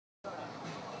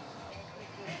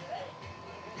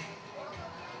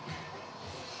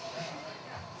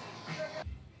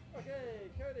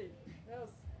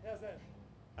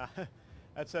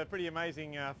It's a pretty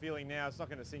amazing feeling now. It's not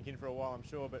going to sink in for a while, I'm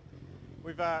sure, but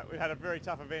we've had a very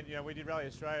tough event. You know, we did Rally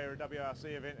Australia, a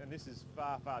WRC event, and this is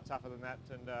far, far tougher than that.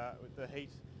 And with the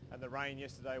heat and the rain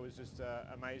yesterday was just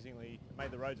made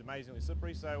the roads amazingly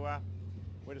slippery. So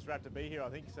we're just wrapped to be here, I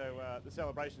think. So the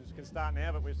celebrations can start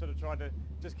now, but we've sort of tried to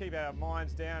just keep our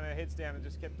minds down, our heads down, and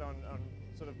just kept on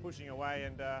sort of pushing away.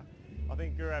 And I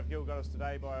think Gaurav Gill got us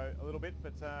today by a little bit,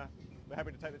 but we're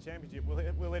happy to take the championship.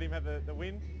 We'll let him have the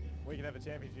win. We can have the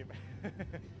championship. So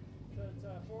it's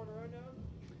 4 in a row now?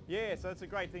 Yeah, so it's a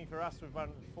great thing for us. We've won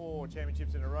 4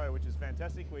 championships in a row, which is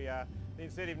fantastic. The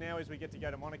incentive now is we get to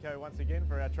go to Monaco once again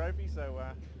for our trophy, so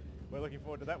we're looking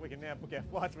forward to that. We can now book our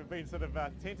flights. We've been sort of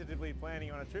tentatively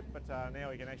planning on a trip, but now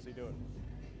we can actually do it.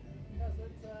 Does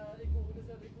that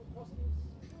equal Possum's?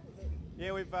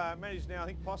 Yeah, we've managed now. I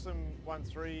think Possum won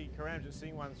 3, Karamjit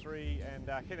Singh won 3, and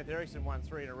Kenneth Eriksson won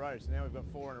 3 in a row. So now we've got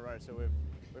 4 in a row. So we've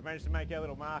managed to make our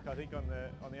little mark, I think, on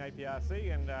the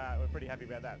APRC, and we're pretty happy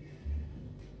about that.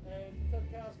 And so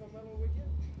the car's gone well all weekend?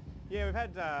 Yeah, we've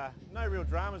had no real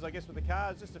dramas, I guess, with the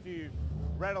cars. Just a few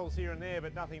rattles here and there,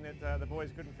 but nothing that the boys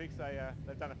couldn't fix.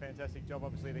 They've done a fantastic job,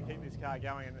 obviously, to keep this car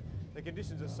going. And the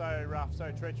conditions are so rough,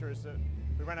 so treacherous that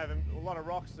we ran over a lot of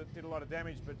rocks that did a lot of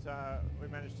damage, but we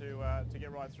managed to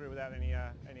get right through without any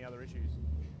other issues.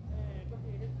 And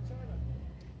looking ahead to China?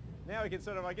 Now we can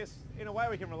sort of, I guess, in a way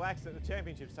we can relax that the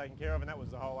championship's taken care of, and that was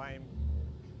the whole aim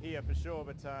here for sure.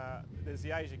 But there's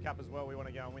the Asia Cup as well. We want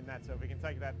to go and win that, so if we can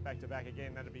take that back to back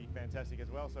again, that'd be fantastic as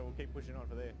well. So we'll keep pushing on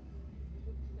for there.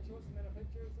 Actually, what's the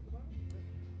manufacturers at the moment?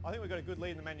 I think we've got a good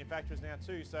lead in the manufacturers now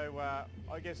too, so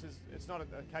I guess it's not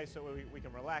a case that we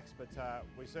can relax, but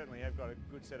we certainly have got a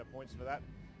good set of points for that,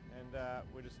 and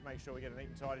we'll just make sure we get a neat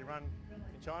and tidy run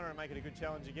in China and make it a good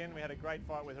challenge again. We had a great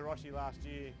fight with Hiroshi last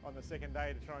year on the second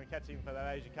day to try and catch him for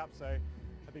that Asia Cup, so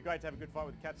it'd be great to have a good fight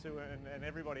with Katsu and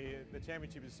everybody. The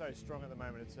championship is so strong at the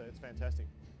moment, it's fantastic.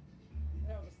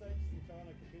 How are the stages in China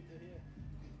compared to here?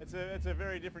 It's a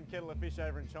very different kettle of fish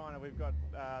over in China. We've got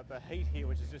the heat here,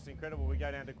 which is just incredible. We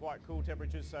go down to quite cool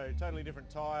temperatures, so totally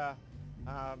different tyre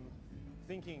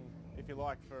thinking, if you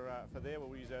like, for there.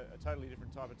 We'll use a totally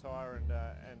different type of tyre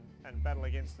and battle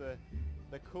against the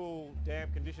cool,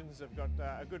 damp conditions. We've got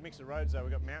a good mix of roads though.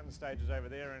 We've got mountain stages over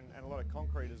there and a lot of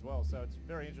concrete as well, so it's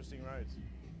very interesting roads.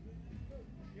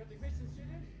 You got the questions,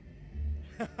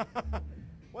 Julian?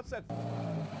 What's that?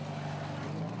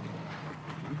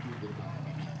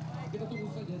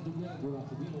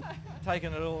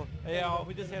 Taking it all. Yeah,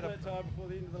 we just had a time before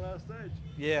the end of the last stage.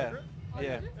 Yeah,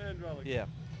 yeah, and rolling. yeah.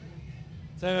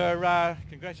 So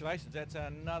congratulations. That's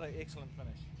another excellent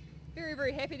finish. Very,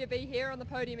 very happy to be here on the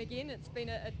podium again. It's been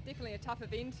definitely a tough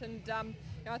event, and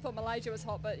I thought Malaysia was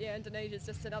hot, but yeah, Indonesia is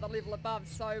just another level above.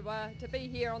 So to be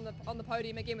here on the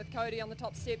podium again with Cody on the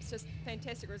top steps, just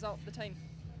fantastic result for the team.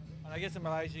 And I guess in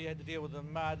Malaysia you had to deal with the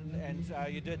mud, and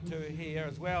you did too here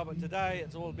as well. But today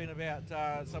it's all been about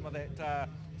some of that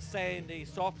sandy,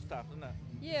 soft stuff, isn't it?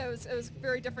 Yeah, it was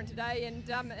very different today, and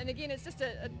again it's just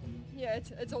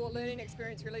it's all a learning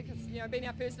experience really, because being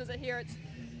our first visit here, it's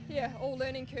all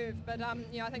learning curve. But I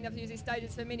think they've used these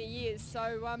stages for many years,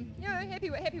 so happy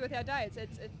with our day.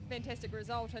 It's a fantastic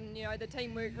result, and the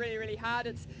team worked really, really hard.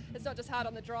 It's not just hard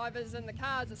on the drivers and the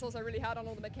cars, it's also really hard on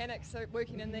all the mechanics, so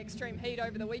working in the extreme heat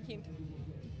over the weekend.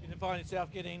 You didn't find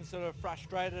yourself getting sort of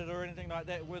frustrated or anything like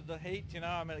that with the heat?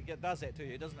 I mean, it does that to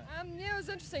you, doesn't it? Yeah, it was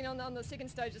interesting on the second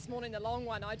stage this morning, the long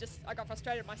one. I got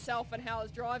frustrated myself and how I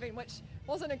was driving, which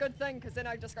wasn't a good thing, because then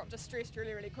I just got distressed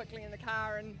really, really quickly in the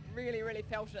car and really, really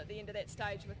felt it at the end of that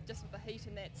stage with the heat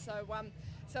and that. So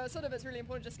it's really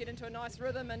important to just get into a nice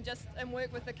rhythm and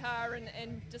work with the car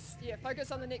and just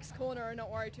focus on the next corner and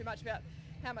not worry too much about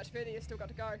how much further you've still got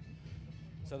to go.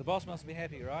 So the boss must be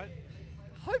happy, right?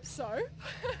 Hope so.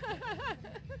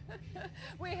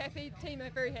 We're happy, team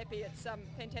are very happy. It's a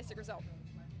fantastic result.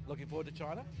 Looking forward to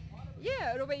China?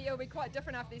 Yeah, it'll be quite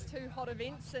different after these 2 hot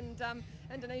events, and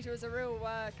Indonesia was a real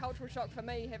cultural shock for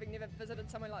me, having never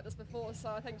visited somewhere like this before. So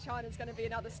I think China's going to be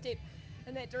another step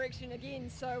in that direction again.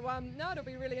 So no, it'll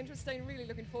be really interesting. Really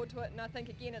looking forward to it, and I think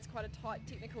again it's quite a tight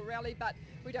technical rally, but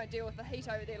we don't deal with the heat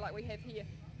over there like we have here.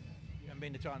 You haven't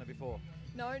been to China before?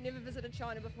 No, never visited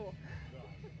China before.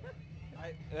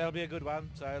 That'll be a good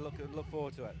one, so look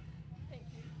forward to it. Thank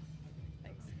you.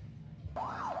 Thanks.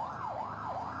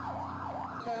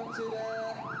 Welcome to the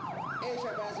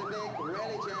Asia Pacific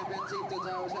Rally Championship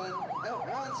 2016,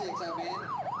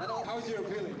 And how's your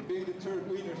feeling being the third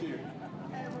winner here?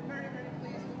 We're very, very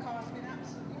pleased. The car's been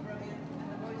absolutely brilliant, and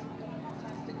the boys have done a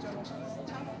fantastic job. It's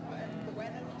tough, and the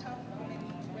weather's tough. I mean,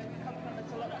 where we come from,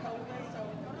 it's a lot colder, so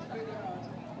it's really hard.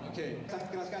 Okay. Okay.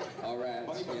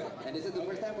 Alright. Yeah. And this is the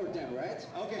first time for them, right?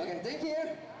 Okay. Okay, thank you.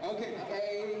 Okay.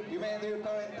 Okay. You may enter your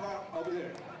car and park over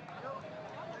there.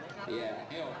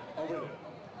 Yeah. Over there.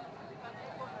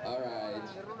 Alright.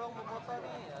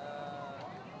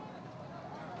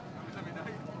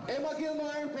 Emma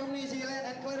Gilmore from New Zealand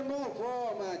and Claire Moore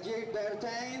from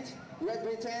Great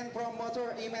Britain from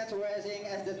Motor Image Racing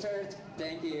as the third.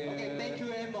 Thank you. Okay, thank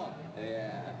you, Emma.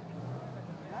 Yeah.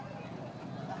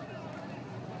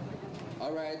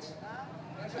 Alright.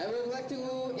 I would like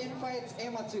to invite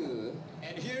Emma too.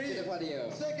 And here To is the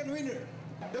podium. second winner.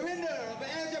 The winner of the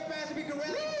Asia Pacific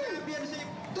Rally Championship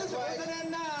That's right.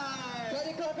 2009.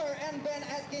 Cody Crocker and Ben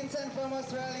Atkinson from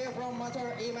Australia from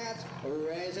Motor Image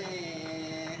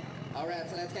Racing. Alright,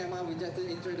 so let's come on. We just to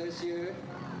introduce you.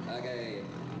 Okay.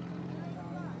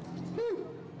 Woo.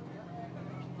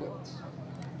 Good.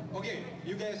 Okay,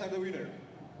 you guys are the winner.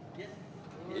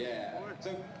 Yeah.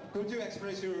 So could you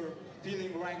express your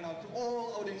feeling right now to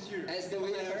all audience here? As the in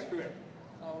winner. Times Square?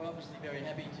 We're obviously very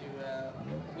happy to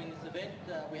win this event.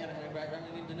 We haven't had a great run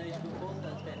in Indonesia before, so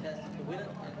it's fantastic to win it.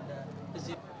 And this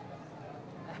year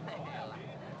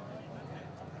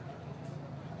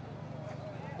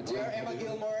Dear Emma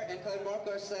Gilmore and Claire Moore,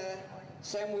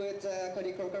 same with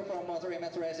Cody Crocker from Motor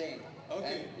Image Racing. Oke,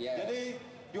 And, yeah. jadi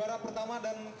juara pertama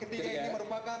dan ketiga Ketiga. ini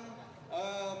merupakan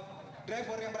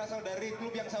driver yang berasal dari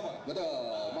klub yang sama.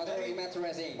 Betul, Motor Dari Image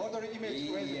Racing. Motor Image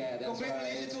Racing. Yeah, that's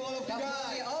Congratulations right. to all of you Come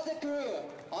guys. on, all the crew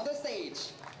on the stage.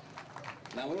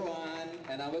 Number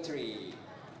 1 and number 3.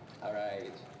 All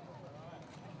right.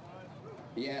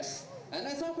 Yes, and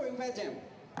it's time for invite them.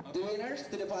 The winners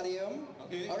to the podium.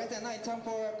 Okay. All right, and now it's time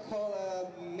for call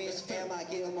Miss Emma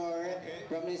Gilmore Okay.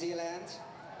 from New Zealand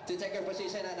to take her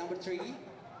position at number 3.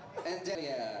 And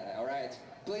yeah, all right.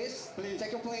 Please,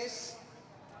 take your place.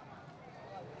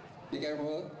 Be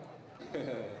careful.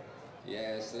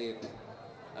 Yeah, sleep.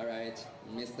 All right,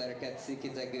 Mr.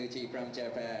 Katsuki Taguchi from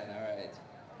Japan. All right.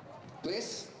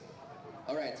 Please.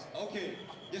 All right. Okay,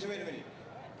 just wait a minute.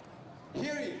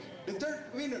 Here is the third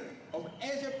winner of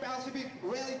Asia Pacific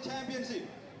Rally Championship.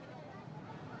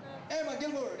 Emma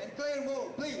Gilmore and Claire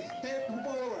Moore, please step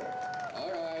forward. All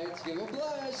right. Give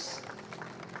applause.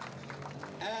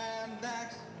 And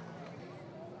next,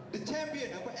 the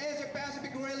champion of Asia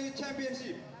Pacific Rally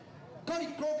Championship, Cody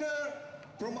Crocker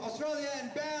from Australia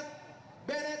and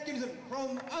Ben Atkinson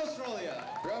from Australia.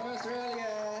 From Australia,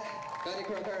 Cody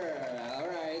Crocker. All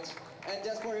right. And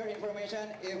just for your information,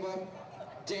 if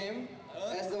Jim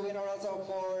as the winner also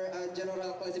for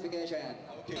general classification.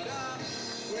 Okay.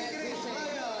 Great Britain.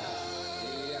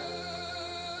 Yeah.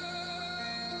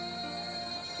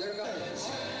 There we go.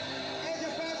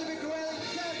 Asia Pacific Rally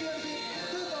Championship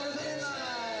 2009.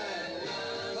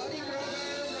 Cody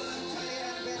Crocker from Australia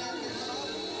and Ben Atkinson of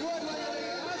Dua-duanya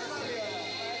dari Australia.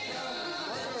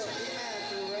 Motor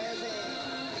Image Racing.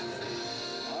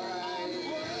 All right.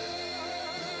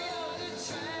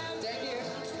 Thank you.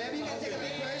 Maybe you can take a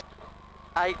picture.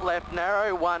 8 left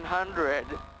narrow, 100.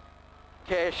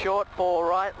 Care short 4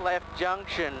 right left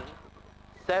junction,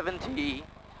 70.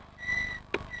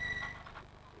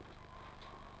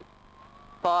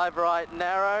 5 right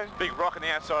narrow, Big rock on the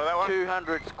outside of that one.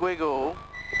 200 squiggle.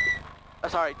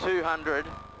 Sorry, 200.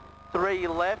 3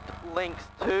 left, links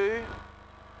 2.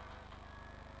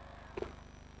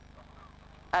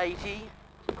 80.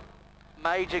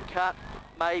 Major cut,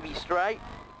 maybe straight.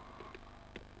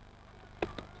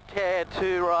 Care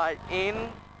 2 right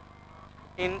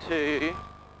into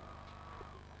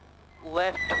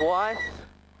left twice,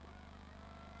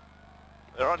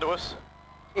 They're onto us.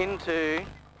 into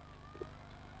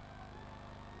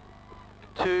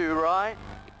 2 right,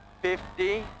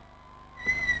 50,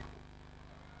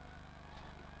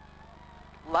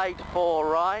 late 4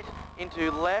 right,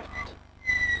 into left,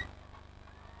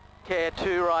 care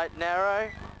 2 right narrow,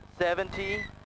 70,